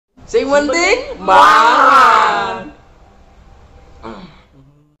Sing penting mangan.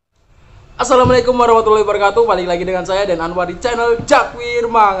 Assalamualaikum warahmatullahi wabarakatuh. Balik lagi dengan saya dan Anwar di channel Jakwir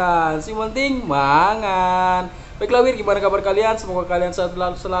Mangan. Sing penting mangan. Baiklah Wir, gimana kabar kalian? Semoga kalian sehat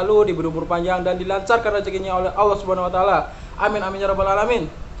selalu, diberi umur panjang dan dilancarkan rezekinya oleh Allah Subhanahu wa taala. Amin amin ya rabbal alamin.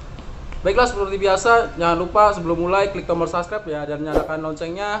 Baiklah, seperti biasa, jangan lupa sebelum mulai klik tombol subscribe ya dan nyalakan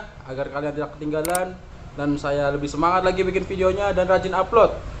loncengnya agar kalian tidak ketinggalan dan saya lebih semangat lagi bikin videonya dan rajin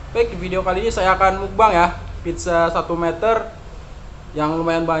upload. Baik, di video kali ini saya akan mukbang ya, pizza 1 meter yang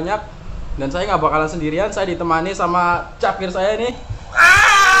lumayan banyak, dan saya nggak bakalan sendirian, saya ditemani sama Jakwir saya nih.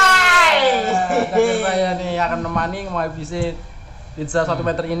 Jakwir saya nih akan menemani menghabisi pizza 1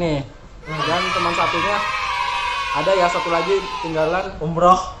 meter ini. Dan teman satunya ada ya, satu lagi tinggalan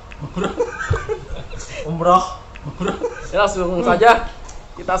umroh. Ya, langsung saja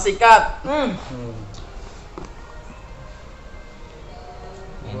kita sikat.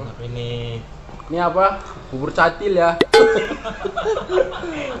 Enak ini. Ini apa? Bubur catil ya.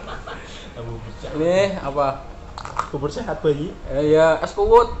 Ini apa? Bubur sehat bayi. Ya, es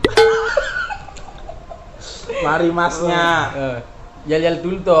kuwut. Mari masnya. Yel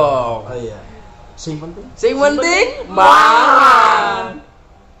dulu dong. Oh iya. Sing penting mangan.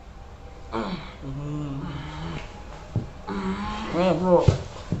 Bro.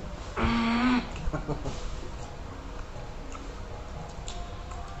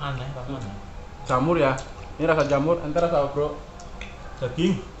 Aneh banget. Jamur ya. Ini rasa jamur, ente rasa apa, Bro?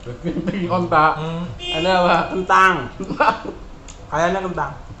 Daging onta. Ada apa? kentang. Kayaknya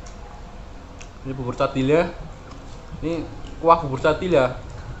kentang. Ini bubur catil ya. Ini kuah bubur catil ya.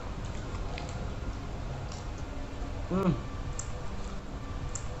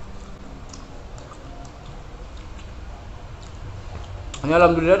 Ini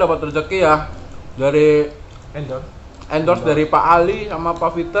alhamdulillah dapat rezeki ya dari endorse dari Pak Ali sama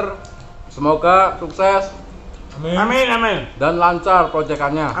Pak Fiter. Semoga sukses. Amin. Dan lancar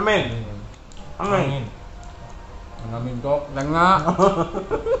proyekannya. Amin. Amin kok, lengah.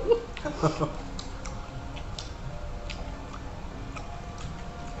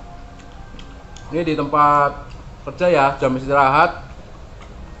 Ini di tempat kerja ya, jam istirahat.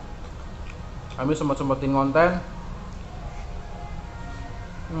 Kami sempat-sempetin konten.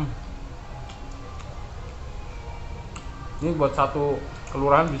 Ini buat satu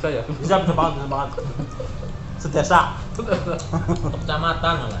kelurahan bisa ya? Bisa banget. Sedesa.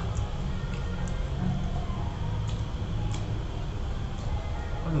 Kecamatan lah.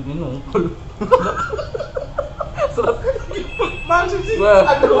 Aduh, ini ngumpul. Maksud sih.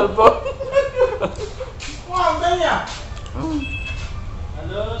 Aduh. Wah, udah.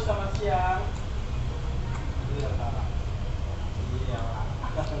 Halo, selamat siang.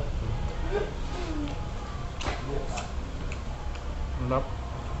 Mantap.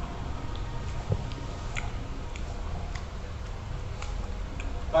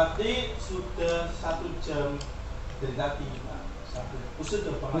 Berarti sudah 1 jam dari tadi.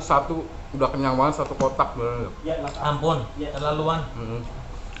 Ini satu udah kenyang banget, satu kotak bener. Ya, ampun, terlaluan.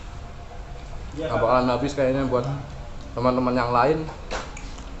 Nggak bakalan habis kayaknya buat teman-teman yang lain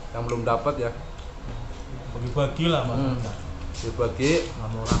yang belum dapat ya. Bagi-bagi lah, Mas. Dibagi,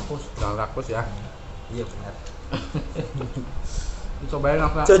 jangan rakus ya. Iya benar. Cobain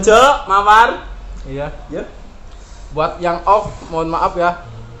langsung. Jojo, mawar. Iya. Ya. Buat yang off, mohon maaf ya.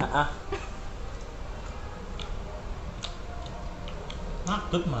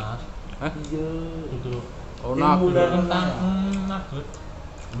 Nugget, Mas. Iya. Itu. Oh, nugget. Nugget.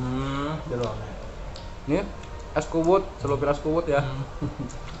 Ini es kuwut, selopir es kuwut ya.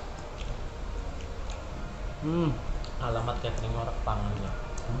 Alamat catering orang pangannya.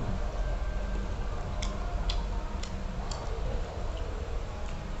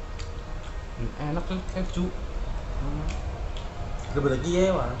 Enak tuh keju. Berbeda ya,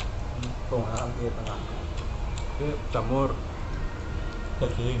 Mas. Pengalaman di tengah. Ini jamur.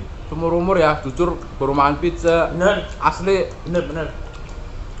 Daging. Seumur umur ya, jujur baru makan pizza. Bener. Asli. Bener.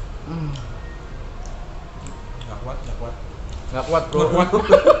 Nggak kuat, bro. Nggak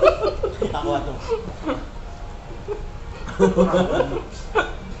kuat tuh.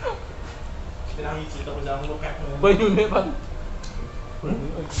 Kita ngisi kita udah ngulek. Banyune, Pak.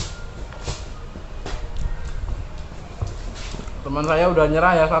 Teman saya udah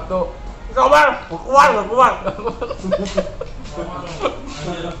nyerah ya satu. Keluar.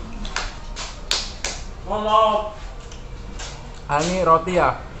 Ngomong. Ini roti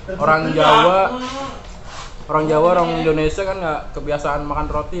ya. Orang Jawa, orang Indonesia kan nggak kebiasaan makan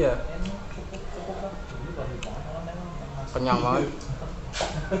roti ya. Kenyang banget.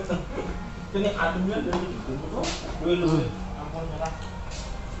 Ini ademnya dari itu. Gue lu ampun nyerah.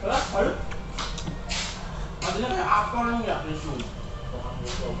 Maksudnya kayak apa lu ya tisu?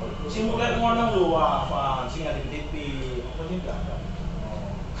 Si mulai ngono lho apa? Sing ada di TV. Apa ini enggak ada?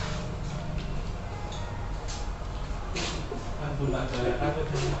 Kan bulan jalan ada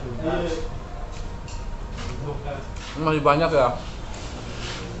di Ini masih banyak ya.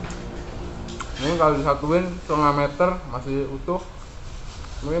 Ini kalau disatuin 1,5 meter masih utuh.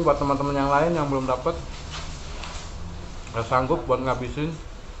 Mungkin buat teman-teman yang lain yang belum dapat, nggak sanggup buat ngabisin.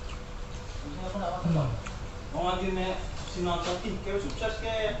 Mau nganti nek sinonton kayak sukses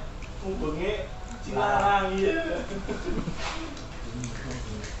kayak ngubungi Cilarang ya.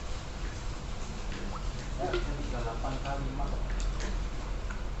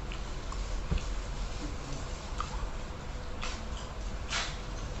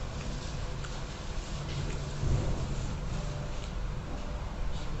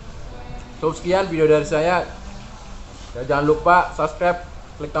 So, sekian video dari saya. Ya, jangan lupa subscribe,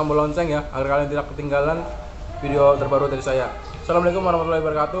 klik tombol lonceng ya, agar kalian tidak ketinggalan video terbaru dari saya. Assalamualaikum warahmatullahi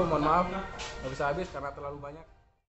wabarakatuh. Mohon maaf nggak bisa habis karena terlalu banyak.